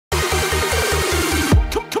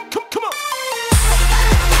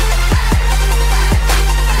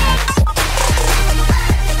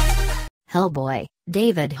Hellboy,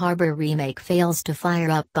 David Harbour remake fails to fire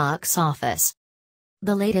up box office.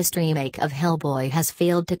 The latest remake of Hellboy has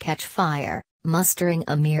failed to catch fire, mustering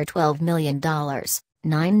a mere $12 million,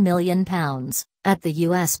 £9 million, at the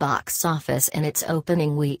US box office in its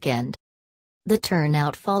opening weekend. The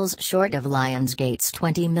turnout falls short of Lionsgate's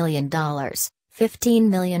 $20 million, £15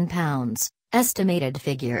 million, estimated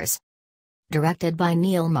figures. Directed by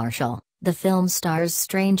Neil Marshall, the film stars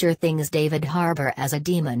Stranger Things' David Harbour as a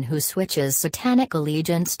demon who switches satanic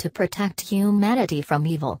allegiance to protect humanity from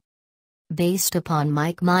evil. Based upon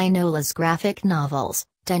Mike Mignola's graphic novels,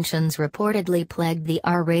 tensions reportedly plagued the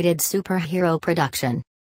R-rated superhero production.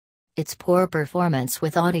 Its poor performance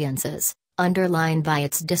with audiences, underlined by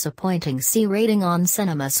its disappointing C rating on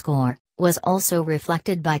CinemaScore, was also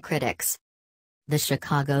reflected by critics. The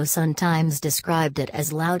Chicago Sun-Times described it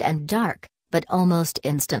as loud and dark, but almost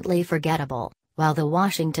instantly forgettable, while the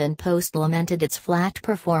Washington Post lamented its flat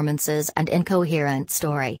performances and incoherent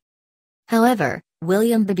story. However,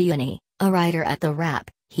 William Babuni, a writer at The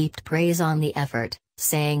Wrap, heaped praise on the effort,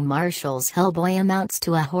 saying Marshall's Hellboy amounts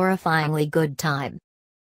to a horrifyingly good time.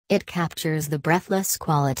 It captures the breathless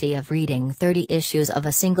quality of reading 30 issues of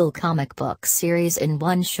a single comic book series in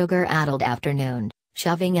one sugar-addled afternoon,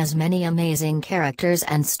 shoving as many amazing characters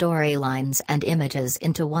and storylines and images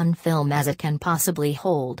into one film as it can possibly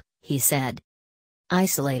hold, he said.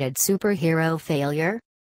 Isolated superhero failure?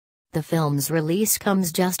 The film's release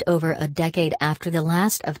comes just over a decade after the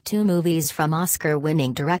last of two movies from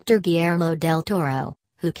Oscar-winning director Guillermo del Toro,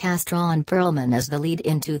 who cast Ron Perlman as the lead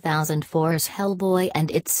in 2004's Hellboy and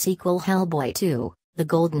its sequel Hellboy 2, The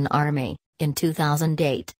Golden Army, in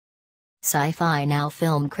 2008. Sci-Fi Now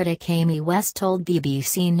film critic Amy West told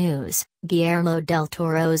BBC News, Guillermo del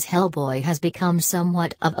Toro's Hellboy has become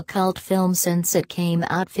somewhat of a cult film since it came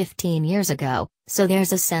out 15 years ago, so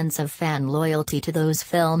there's a sense of fan loyalty to those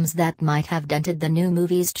films that might have dented the new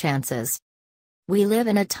movie's chances. We live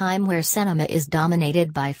in a time where cinema is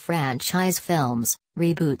dominated by franchise films,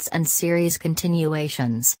 reboots and series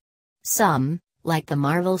continuations. Some, like the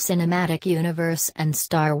Marvel Cinematic Universe and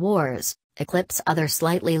Star Wars, eclipse other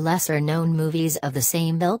slightly lesser-known movies of the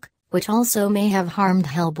same ilk, which also may have harmed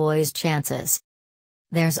Hellboy's chances.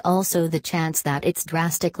 There's also the chance that its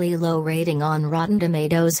drastically low rating on Rotten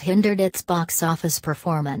Tomatoes hindered its box office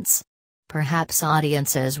performance. Perhaps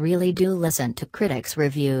audiences really do listen to critics'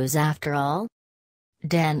 reviews after all?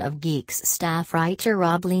 Den of Geeks staff writer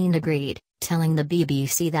Rob Lean agreed, telling the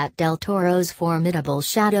BBC that Del Toro's formidable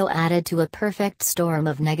shadow added to a perfect storm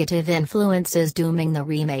of negative influences dooming the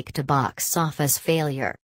remake to box office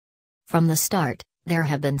failure. From the start, there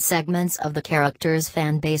have been segments of the character's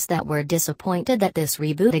fan base that were disappointed that this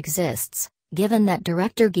reboot exists, given that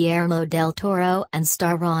director Guillermo del Toro and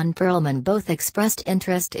star Ron Perlman both expressed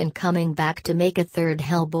interest in coming back to make a third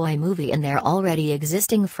Hellboy movie in their already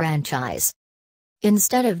existing franchise.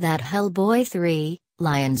 Instead of that Hellboy 3,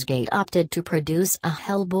 Lionsgate opted to produce a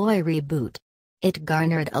Hellboy reboot. It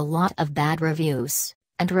garnered a lot of bad reviews,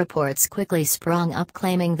 and reports quickly sprung up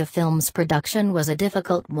claiming the film's production was a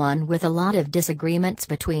difficult one with a lot of disagreements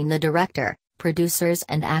between the director, producers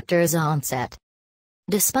and actors on set.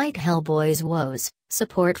 Despite Hellboy's woes,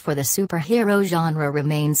 support for the superhero genre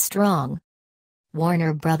remains strong.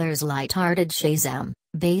 Warner Bros.' light-hearted Shazam,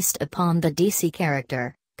 based upon the DC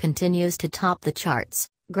character, continues to top the charts,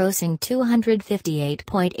 grossing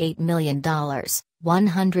 $258.8 million,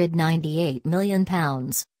 £198 million,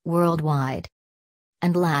 worldwide.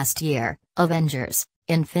 And last year, Avengers: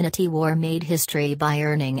 Infinity War made history by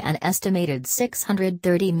earning an estimated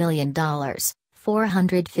 $630 million,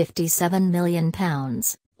 £457 million,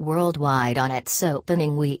 worldwide on its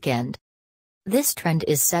opening weekend. This trend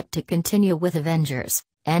is set to continue with Avengers: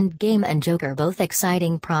 Endgame and Joker both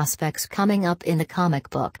exciting prospects coming up in the comic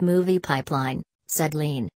book movie pipeline, said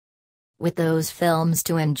Lean. With those films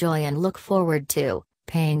to enjoy and look forward to,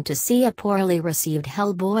 paying to see a poorly received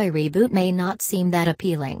Hellboy reboot may not seem that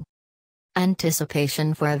appealing.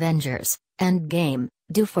 Anticipation for Avengers: Endgame,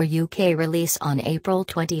 due for UK release on April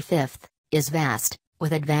 25, is vast,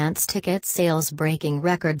 with advance ticket sales breaking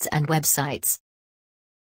records and websites